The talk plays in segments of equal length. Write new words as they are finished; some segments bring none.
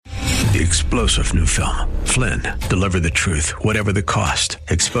The explosive new film, Flynn, Deliver the Truth, Whatever the Cost,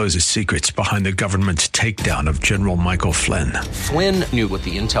 exposes secrets behind the government's takedown of General Michael Flynn. Flynn knew what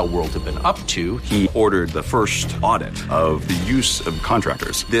the intel world had been up to. He ordered the first audit of the use of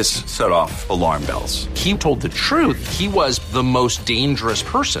contractors. This set off alarm bells. He told the truth. He was the most dangerous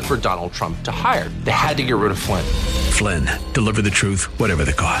person for Donald Trump to hire. They had to get rid of Flynn. Flynn, Deliver the Truth, Whatever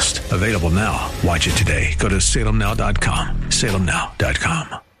the Cost. Available now. Watch it today. Go to salemnow.com.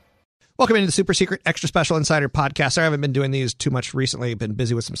 salemnow.com. Welcome into the Super Secret Extra Special Insider Podcast. I haven't been doing these too much recently. I've been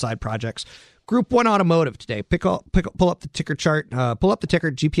busy with some side projects. Group 1 Automotive today. Pull up the ticker chart. Pull up the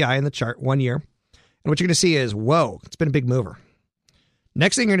ticker GPI in the chart 1 year. And what you're going to see is, whoa, it's been a big mover.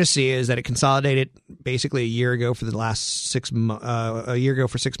 Next thing you're going to see is that it consolidated basically a year ago for 6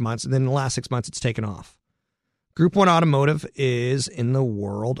 months. And then in the last 6 months, it's taken off. Group 1 Automotive is in the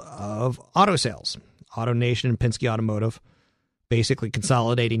world of auto sales. AutoNation and Penske Automotive. Basically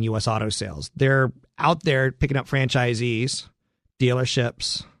consolidating U.S. auto sales. They're out there picking up franchisees,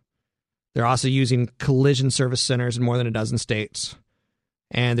 dealerships. They're also using collision service centers in more than a dozen states.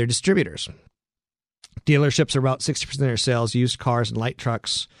 And they're distributors. Dealerships are about 60% of their sales, used cars and light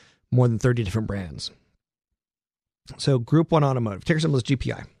trucks, more than 30 different brands. So Group 1 Automotive, ticker symbol is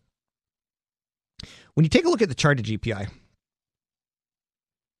GPI. When you take a look at the chart of GPI,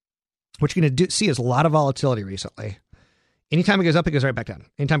 what you're going to see is a lot of volatility recently. Anytime it goes up, it goes right back down.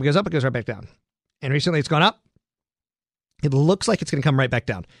 Anytime it goes up, it goes right back down. And recently it's gone up. It looks like it's going to come right back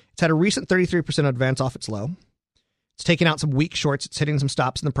down. It's had a recent 33% advance off its low. It's taken out some weak shorts. It's hitting some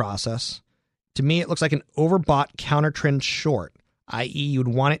stops in the process. To me, it looks like an overbought counter trend short, i.e. you would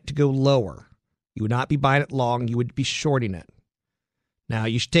want it to go lower. You would not be buying it long. You would be shorting it. Now,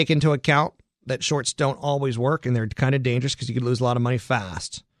 you should take into account that shorts don't always work, and they're kind of dangerous because you could lose a lot of money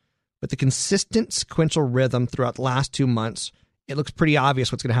fast. But the consistent sequential rhythm throughout the last 2 months, it looks pretty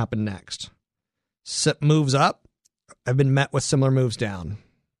obvious what's going to happen next. Moves up have been met with similar moves down.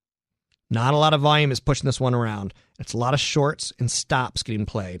 Not a lot of volume is pushing this one around. It's a lot of shorts and stops getting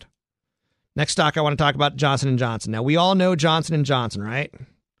played. Next stock I want to talk about, Johnson & Johnson. Now, we all know Johnson & Johnson, right?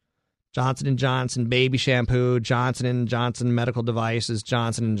 Johnson & Johnson baby shampoo, Johnson & Johnson medical devices,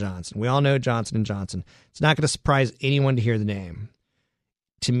 Johnson & Johnson. We all know Johnson & Johnson. It's not going to surprise anyone to hear the name.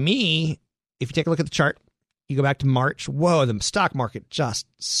 To me, if you take a look at the chart, you go back to March, whoa, the stock market just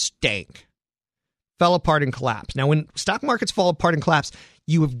stank. Fell apart and collapsed. Now, when stock markets fall apart and collapse,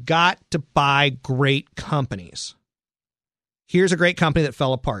 you have got to buy great companies. Here's a great company that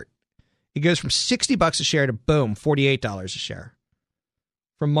fell apart. It goes from $60 a share to, boom, $48 a share.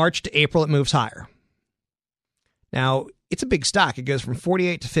 From March to April, it moves higher. Now, it's a big stock. It goes from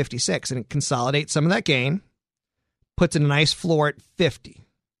 48 to 56, and it consolidates some of that gain, puts in a nice floor at 50.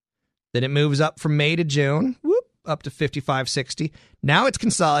 Then it moves up from May to June, up to 55.60. Now it's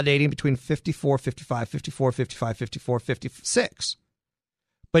consolidating between 54.55, 54.55, 54.56.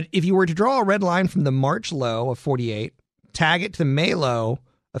 But if you were to draw a red line from the March low of 48, tag it to the May low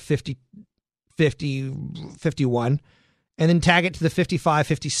of 51, and then tag it to the $55,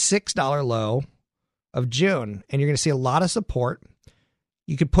 $56 low of June, and you're going to see a lot of support.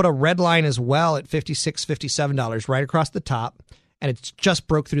 You could put a red line as well at $56, $57 right across the top, and it's just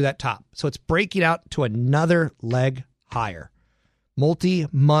broke through that top. So it's breaking out to another leg higher.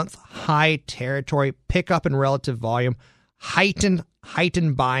 Multi-month high territory, pickup in relative volume, heightened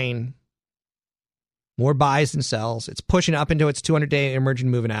buying, more buys than sells. It's pushing up into its 200-day emerging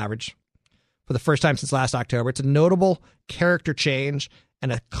moving average for the first time since last October. It's a notable character change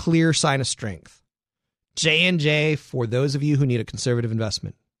and a clear sign of strength. J&J for those of you who need a conservative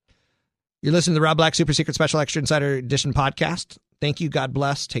investment. You're listening to the Rob Black Super Secret Special Extra Insider Edition podcast. Thank you. God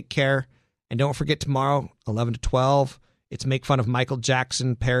bless. Take care. And don't forget tomorrow, 11 to 12, it's Make Fun of Michael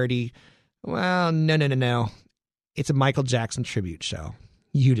Jackson parody. Well, no. It's a Michael Jackson tribute show.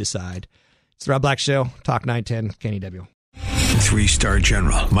 You decide. It's the Rob Black Show. Talk 910, Kenny W. 3-star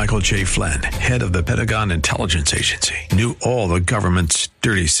General Michael J. Flynn, head of the Pentagon Intelligence Agency, knew all the government's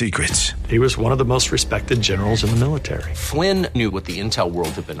dirty secrets. He was one of the most respected generals in the military. Flynn knew what the intel world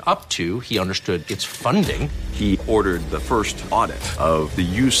had been up to. He understood its funding. He ordered the first audit of the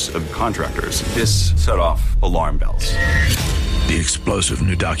use of contractors. This set off alarm bells. The explosive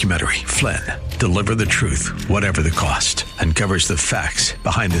new documentary, Flynn, Deliver the Truth, Whatever the Cost, uncovers the facts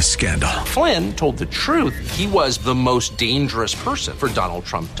behind this scandal. Flynn told the truth. He was the most dangerous person for Donald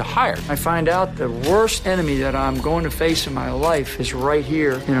Trump to hire. I find out the worst enemy that I'm going to face in my life is right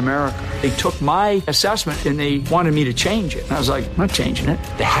here in America. They took my assessment and they wanted me to change it. And I was like, I'm not changing it.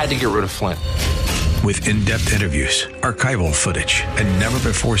 They had to get rid of Flynn. With in-depth interviews, archival footage, and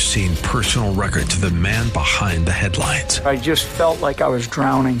never-before-seen personal records of the man behind the headlines. I just felt like I was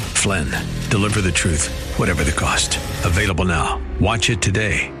drowning. Flynn, deliver the truth, whatever the cost. Available now. Watch it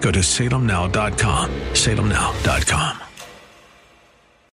today. Go to salemnow.com. salemnow.com.